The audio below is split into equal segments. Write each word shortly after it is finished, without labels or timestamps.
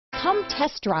Come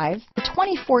test drive the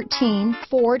 2014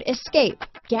 Ford Escape.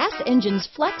 Gas engines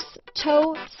flex,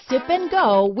 tow, sip and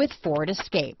go with Ford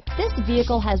Escape. This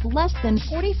vehicle has less than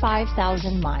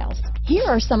 45,000 miles. Here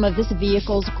are some of this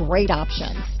vehicle's great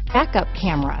options: backup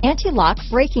camera, anti-lock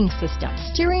braking system,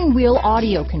 steering wheel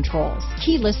audio controls,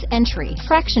 keyless entry,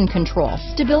 traction control,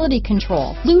 stability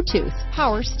control, Bluetooth,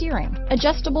 power steering,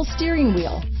 adjustable steering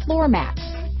wheel, floor mats,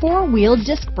 four-wheel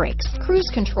disc brakes, cruise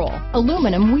control,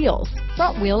 aluminum wheels,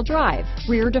 front-wheel drive,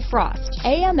 rear defrost,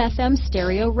 AM/FM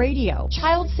stereo radio,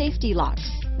 child safety locks,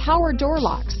 power door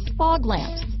locks, fog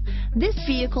lamps. This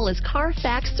vehicle is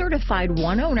Carfax certified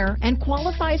one owner and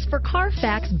qualifies for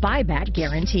Carfax buyback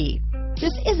guarantee.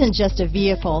 This isn't just a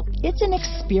vehicle, it's an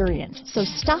experience. So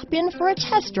stop in for a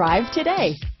test drive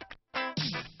today.